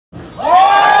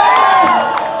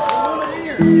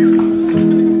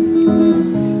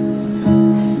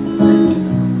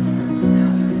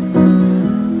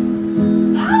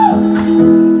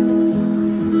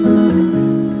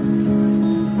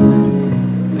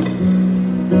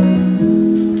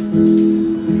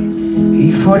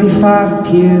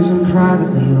appears and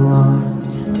privately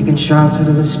alarmed, taking shots out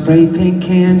of a spray paint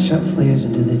can, shot flares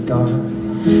into the dark.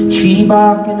 Tree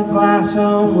bark in a glass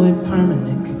on wood,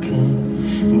 permanent cocoon.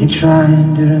 And you're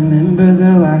trying to remember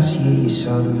the last year you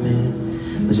saw the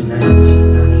moon. Was it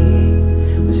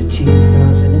 1998? Was it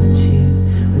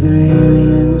 2002? Were there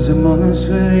aliens among us?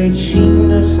 Were they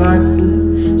treating us like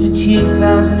food? Was it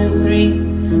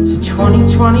 2003? Was it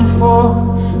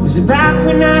 2024? Was it back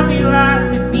when I realized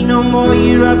there'd be no more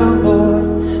year of the Lord?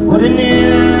 What an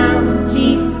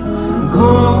empty,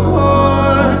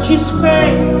 gorgeous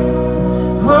place.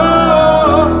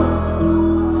 Oh,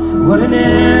 what an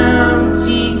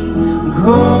empty,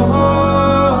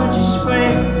 gorgeous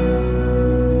place.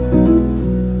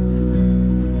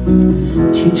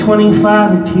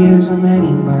 225 appears, I'm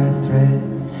hanging by a thread.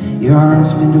 Your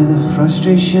arms bend with a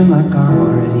frustration like I'm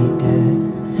already dead.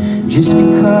 Just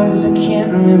because I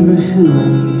can't remember who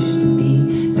I used to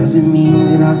be doesn't mean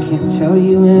that I can't tell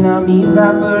you when I'm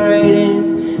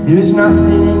evaporating. There is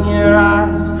nothing in your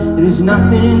eyes, there is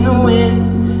nothing in the wind.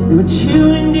 There were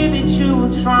two individual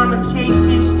trauma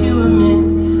cases to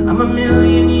amend. I'm a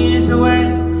million years away,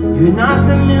 you're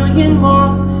another million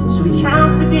more. So we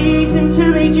count the days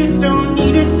until they just don't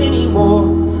need us anymore.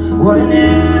 What an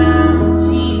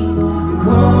empty,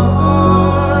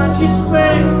 gorgeous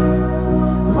place.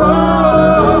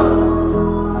 Oh,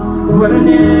 what an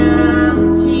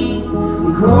empty,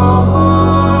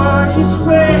 gorgeous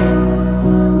place.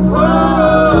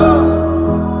 Oh,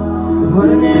 what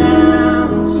an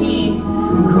empty,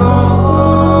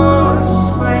 gorgeous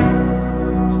place.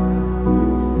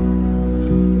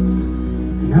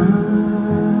 And I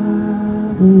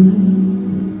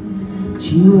believe that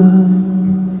you love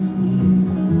me.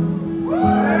 I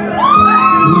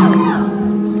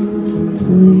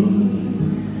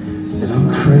believe that I'm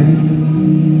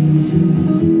crazy.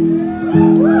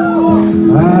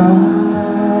 I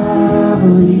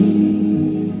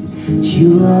believe that you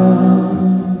love me.